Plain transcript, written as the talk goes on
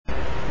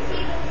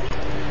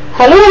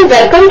Hello and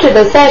welcome to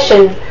the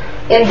session.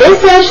 In this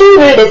session,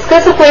 we will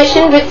discuss a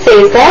question which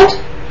says that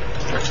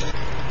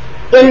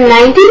in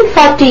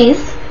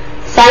 1940s,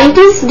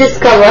 scientists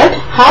discovered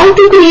how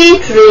to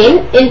create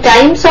rain in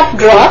times of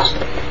drought.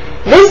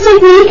 This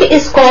technique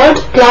is called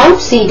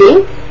cloud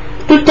seeding.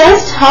 To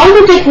test how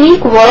the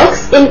technique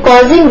works in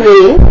causing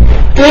rain,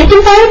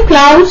 25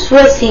 clouds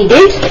were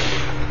seeded.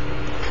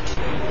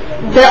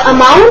 The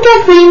amount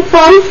of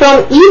rainfall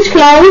from each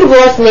cloud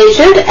was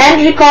measured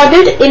and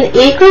recorded in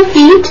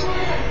acre-feet.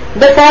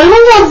 The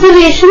following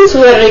observations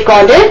were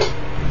recorded.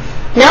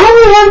 Now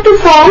we have to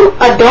form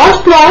a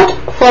dot plot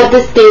for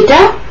this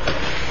data.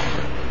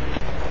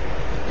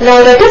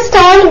 Now let us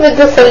start with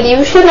the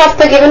solution of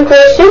the given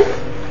question.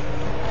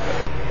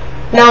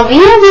 Now we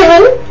are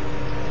given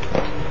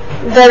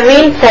the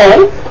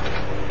rainfall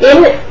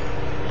in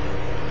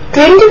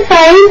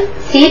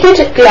 25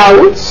 seeded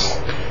clouds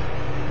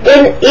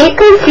in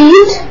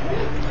acre-feet.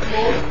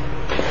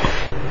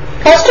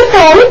 First of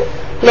all,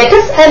 let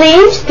us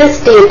arrange this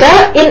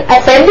data in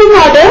ascending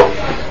order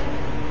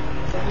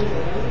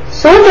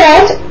so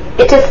that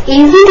it is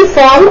easy to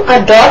form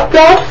a dot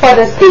plot for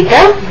this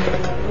data.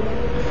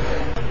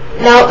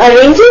 Now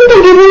arranging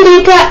the given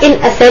data in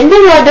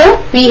ascending order,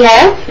 we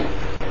have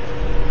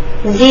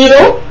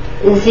 0,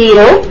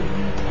 0,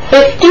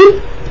 50,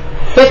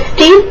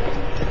 50,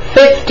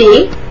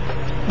 50,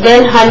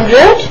 then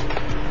 100,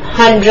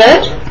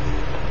 100,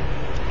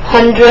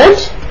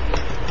 100,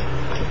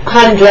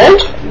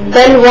 100,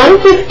 then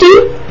 150,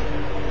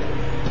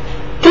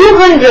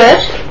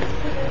 200,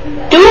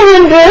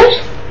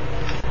 200,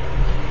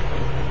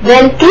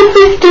 then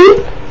 250,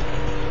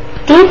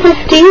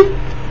 250,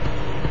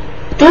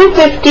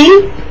 250,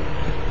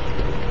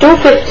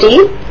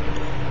 250,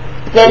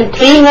 then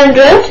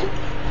 300,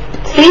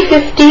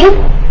 350,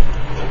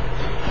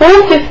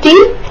 450,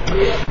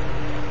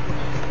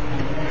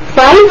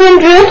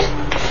 500,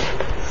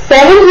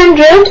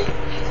 700,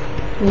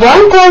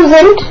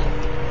 1000,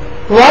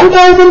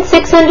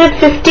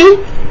 1650,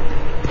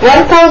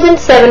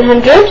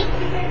 1700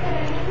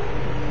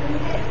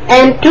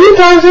 and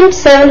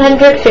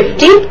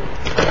 2750.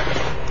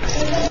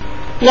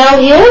 Now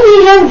here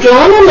we have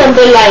drawn a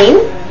number line.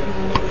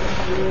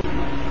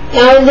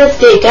 Now in this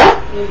data,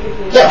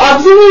 the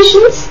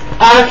observations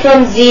are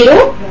from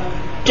 0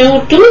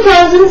 to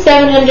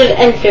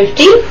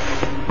 2750.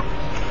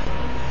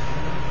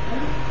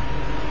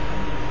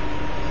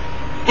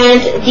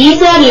 And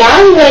these are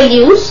large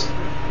values.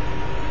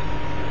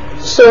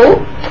 So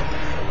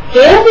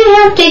here we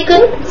have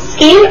taken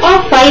scale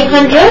of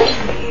 500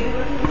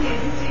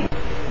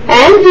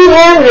 and we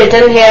have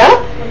written here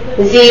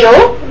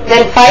 0,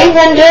 then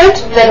 500,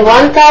 then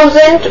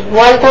 1000,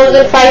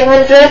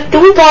 1500,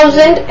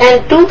 2000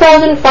 and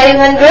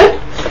 2500.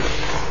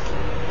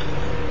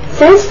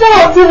 Since the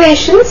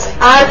observations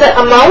are the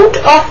amount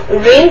of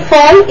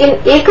rainfall in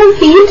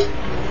acre-feet,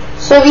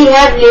 so we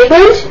have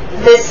labeled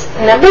this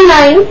number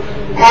line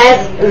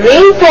as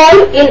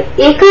rainfall in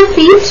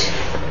acre-feet.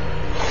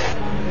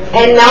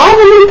 And now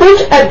we will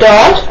put a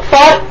dot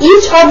for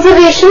each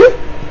observation.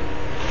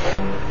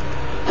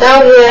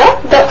 Now here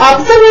the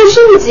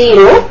observation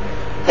 0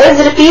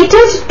 is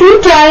repeated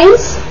 2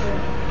 times.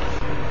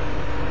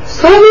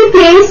 So we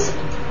place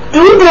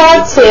 2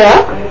 dots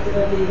here,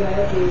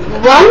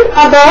 one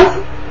above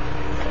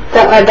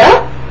the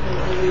other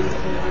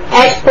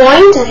at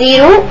point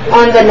 0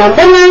 on the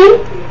number line.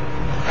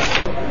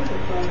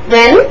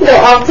 Then the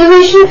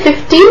observation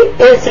 50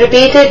 is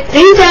repeated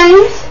 3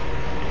 times.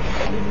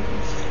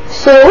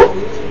 So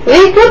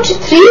we put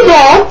 3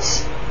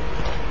 dots,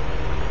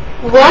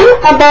 one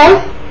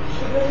above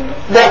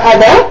the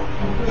other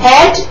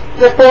at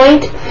the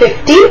point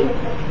 50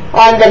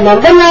 on the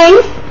number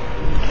line.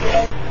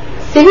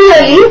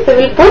 Similarly, we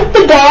will put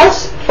the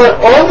dots for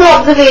all the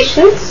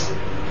observations.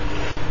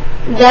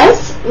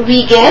 Thus,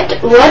 we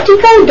get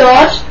vertical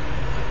dot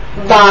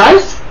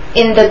bars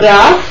in the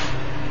graph.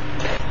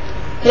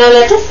 Now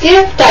let us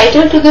give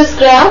title to this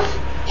graph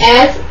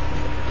as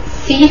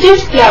Seeded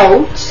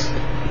Clouds.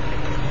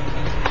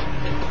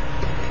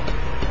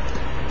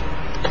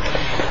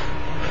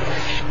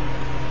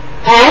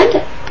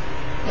 And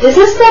this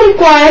is the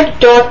required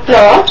dot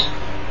plot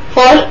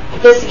for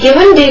this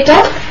given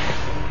data.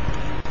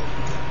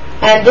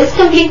 And this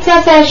completes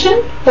our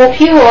session. Hope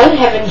you all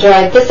have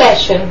enjoyed the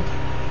session.